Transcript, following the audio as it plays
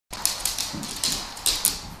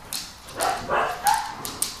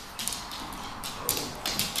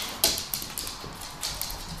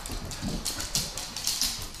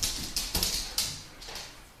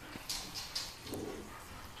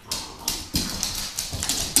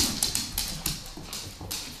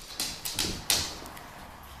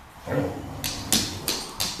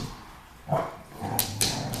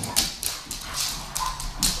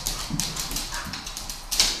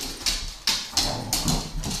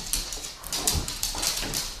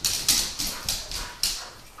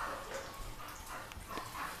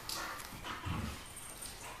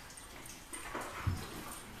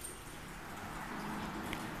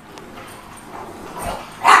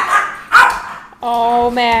Oh,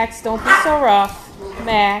 Max, don't be so rough.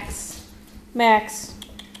 Max. Max.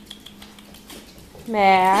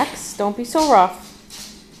 Max, don't be so rough.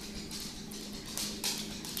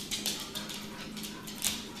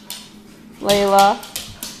 Layla.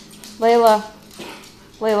 Layla.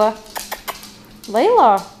 Layla.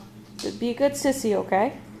 Layla. Be a good sissy,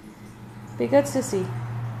 okay? Be a good sissy.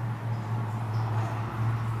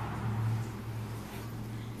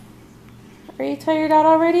 Are you tired out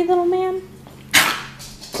already, little man?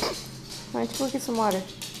 Why don't you go get some water?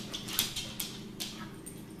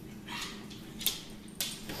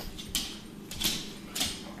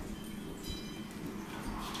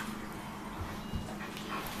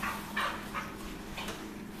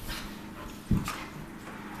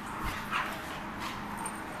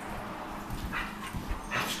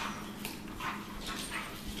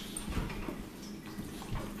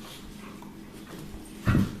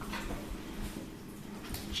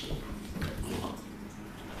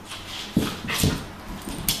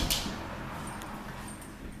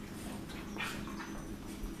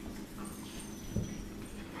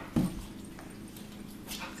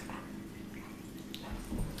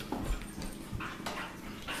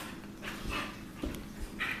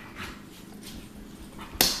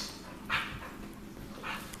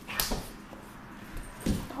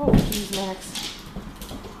 Oh, geez, Max.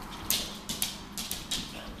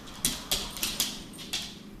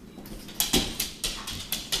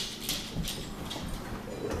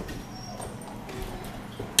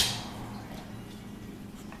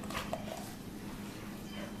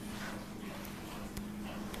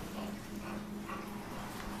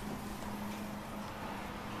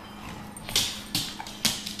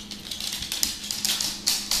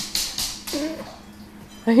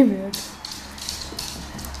 Hey, Max.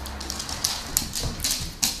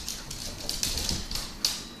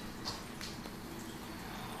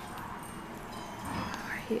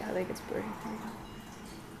 Yeah, I think it's pretty.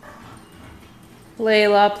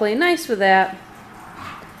 Layla, play nice with that.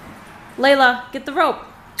 Layla, get the rope.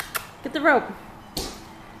 Get the rope.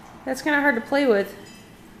 That's kind of hard to play with.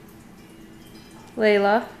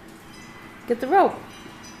 Layla, get the rope.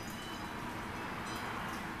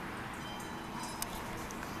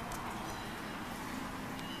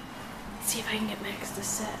 Let's see if I can get Max to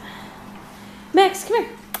sit. Max, come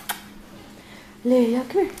here. Layla,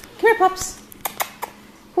 come here. Come here, pups.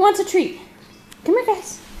 Who wants a treat? Come here,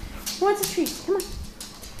 guys. Who wants a treat? Come on.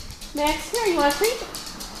 Max, here, you want a treat?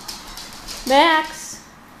 Max.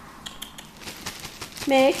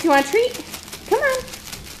 Max, you want a treat? Come on.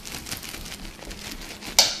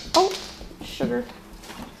 Oh, sugar.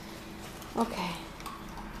 Okay.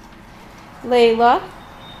 Layla.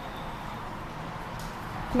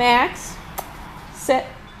 Max. Sit.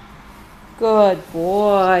 Good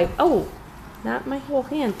boy. Oh, not my whole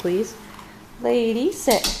hand, please. Lady,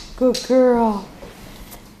 sit. Good girl.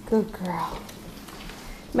 Good girl.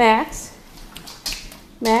 Max.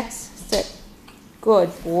 Max, sit.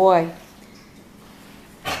 Good boy.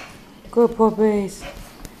 Good puppies.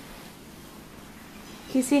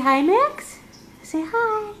 Can you say hi, Max? Say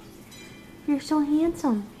hi. You're so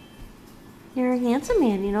handsome. You're a handsome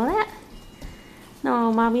man, you know that?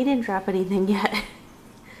 No, Mommy didn't drop anything yet.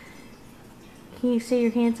 Can you say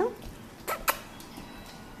you're handsome?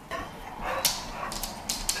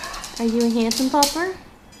 Are you a handsome pupper?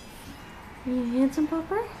 Are you a handsome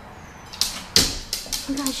pupper?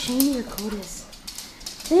 Look how shiny your coat is.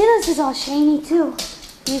 Layla's is all shiny too.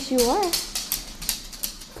 Yes, you are.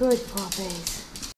 Good puppies.